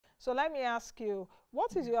So let me ask you,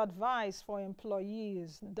 what is your advice for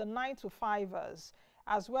employees, the 9 to 5ers,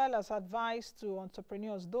 as well as advice to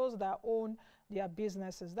entrepreneurs, those that own their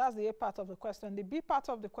businesses? That's the A part of the question. The B part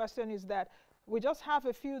of the question is that we just have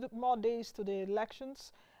a few more days to the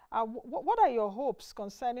elections. What are your hopes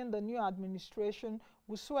concerning the new administration,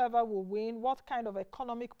 whosoever will win? What kind of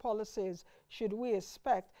economic policies should we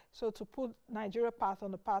expect so to put Nigeria path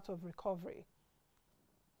on the path of recovery?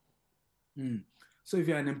 So if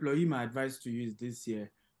you're an employee, my advice to you is this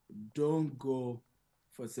year, don't go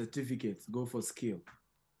for certificates, go for skill,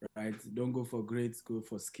 right? Don't go for grades, go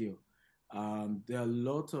for skill. There are a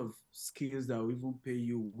lot of skills that will even pay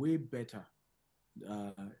you way better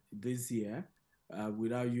this year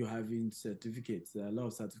without you having certificates. There are a lot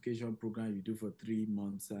of certification programs you do for 3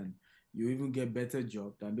 months, and you even get better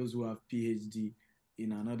job than those who have PhD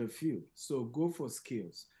in another field. So go for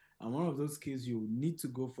skills. And one of those skills you need to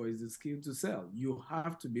go for is the skill to sell. You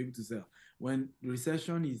have to be able to sell. When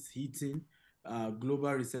recession is hitting,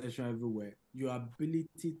 global recession everywhere, your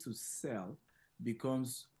ability to sell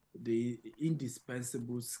becomes the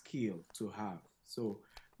indispensable skill to have. So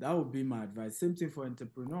that would be my advice. Same thing for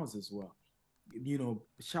entrepreneurs as well.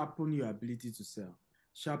 Sharpen your ability to sell,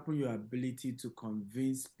 sharpen your ability to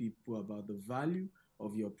convince people about the value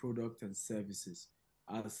of your product and services.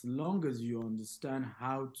 As long as you understand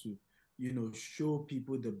how to, show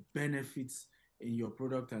people the benefits in your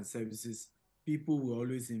product and services, people will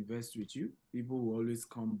always invest with you. People will always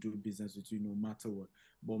come do business with you no matter what.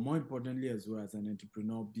 But more importantly, as well as an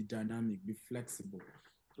entrepreneur, be dynamic, be flexible,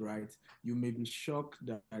 right? You may be shocked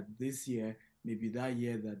that this year, maybe that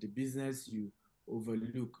year that the business you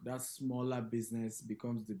overlook, that smaller business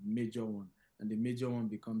becomes the major one, and the major one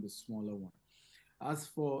becomes the smaller one. As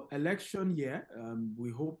for election year,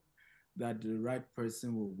 we hope that the right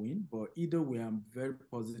person will win. But either way, I'm very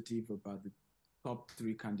positive about the top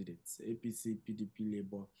three candidates, APC, PDP,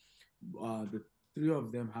 Labour. The three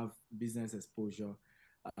of them have business exposure.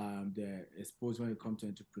 They're exposed when it comes to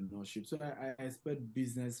entrepreneurship. So I expect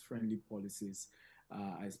business-friendly policies.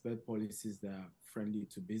 I expect policies that are friendly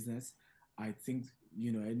to business. I think,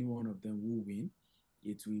 any one of them will win.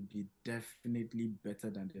 It will be definitely better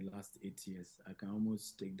than the last 8 years. I can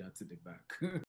almost take that to the back.